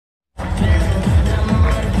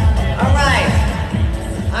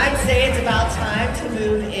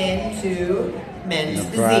to men's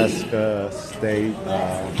physique. Nebraska State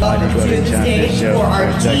Welcome to bodybuilding the stage championship. for our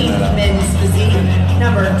team men's physique,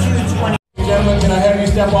 number 220. Gentlemen, can I have you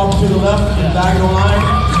step off to the left and back of the line?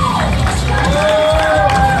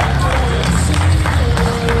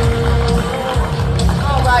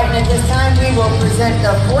 All right, and at this time we will present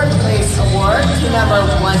the 4th place award to number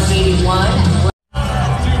 181.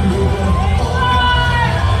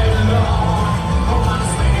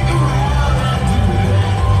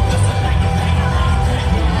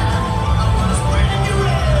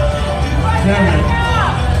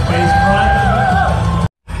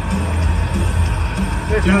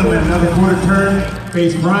 Gentlemen, another quarter turn,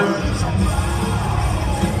 face front.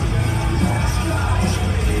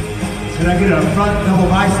 Can I get a front double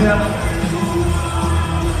bicep?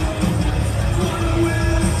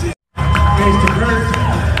 Face to Kurt,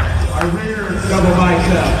 our rear double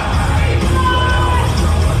bicep.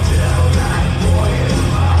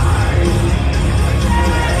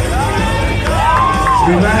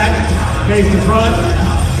 Spin back, face to front.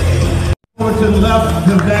 Over to the left,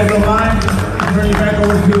 to the diagonal line. Turn you back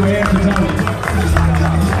over to Tony.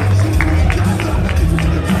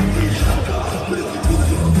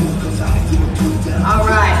 All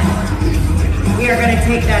right, we are going to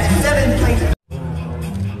take that 7th place.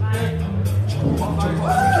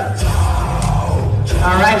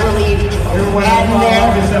 All right, we'll leave Admin there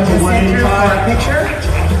in the center for a picture.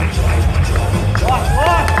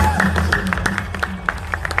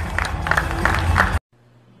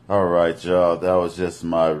 All right, y'all, that was just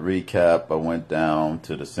my recap. I went down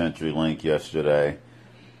to the CenturyLink yesterday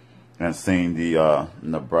and seen the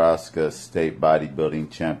Nebraska State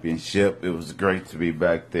Bodybuilding Championship. It was great to be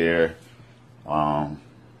back there. I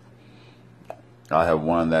have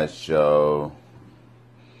won that show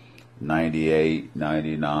 98,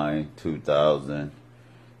 99, 2000.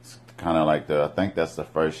 It's kind of like I think that's the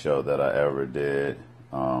first show that I ever did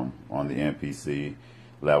on the NPC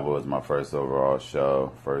level. Was my first overall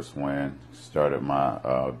show, first win. Started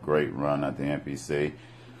my great run at the NPC.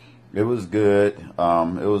 It was good. It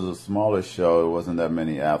was a smaller show. It wasn't that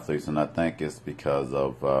many athletes, and I think it's because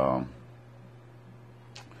of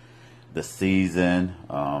the season.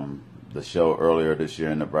 The show earlier this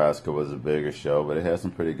year in Nebraska was a bigger show, but it had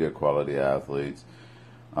some pretty good quality athletes.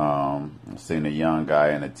 I've seen a young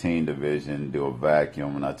guy in a teen division do a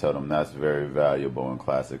vacuum, and I told him that's very valuable in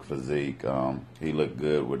classic physique. He looked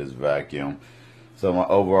good with his vacuum. So my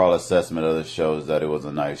overall assessment of the show is that it was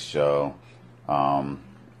a nice show. That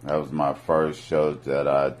was my first show that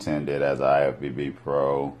I attended as IFBB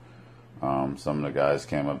Pro. Some of the guys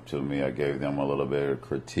came up to me. I gave them a little bit of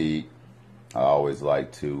critique. I always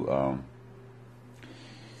like to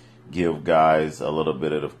give guys a little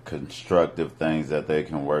bit of the constructive things that they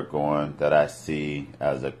can work on that I see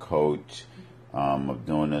as a coach of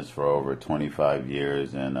doing this for over 25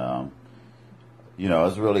 years. And, you know,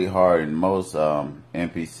 it's really hard in most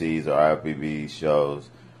NPCs or IFBB shows.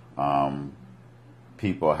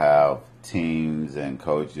 People have teams and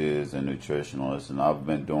coaches and nutritionalists, and I've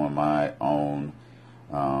been doing my own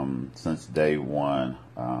since day one.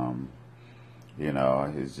 You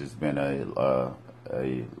know, it's just been a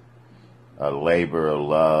labor of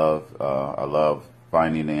love. I love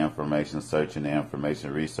finding the information, searching the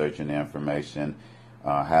information, researching the information,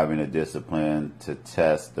 having a discipline to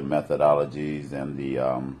test the methodologies and the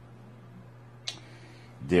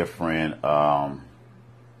different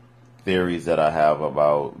theories that I have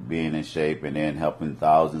about being in shape, and then helping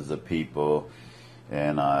thousands of people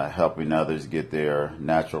and helping others get their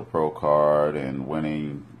natural pro card and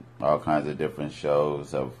winning all kinds of different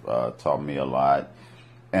shows have taught me a lot.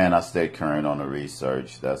 And I stay current on the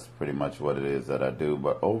research. That's pretty much what it is that I do.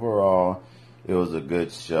 But overall, it was a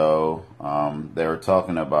good show. They were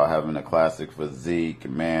talking about having a classic physique,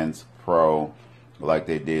 man's pro, like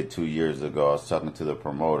they did 2 years ago. I was talking to the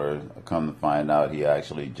promoter. I come to find out he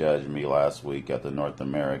actually judged me last week at the North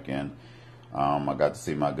American. I got to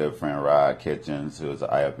see my good friend Rod Kitchens, who was an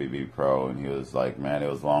IFBB Pro, and he was like, man, it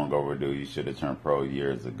was long overdue. You should have turned pro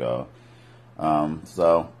years ago.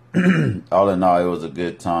 So all in all, it was a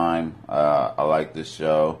good time. I like this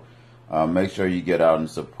show. Make sure you get out and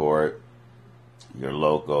support your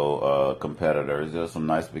local competitors. There's some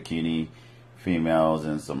nice bikini females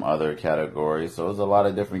in some other categories. So there's a lot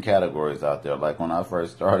of different categories out there. Like when I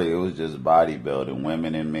first started, it was just bodybuilding,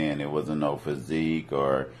 women and men. It wasn't no physique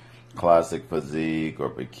or classic physique or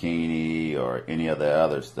bikini or any of the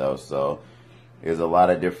other stuff. So there's a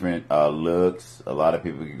lot of different looks. A lot of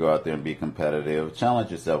people can go out there and be competitive.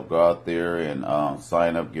 Challenge yourself. Go out there and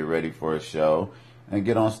sign up, get ready for a show, and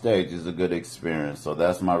get on stage. It's a good experience. So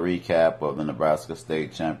that's my recap of the Nebraska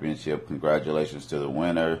State Championship. Congratulations to the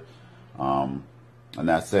winner. And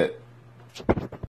that's it.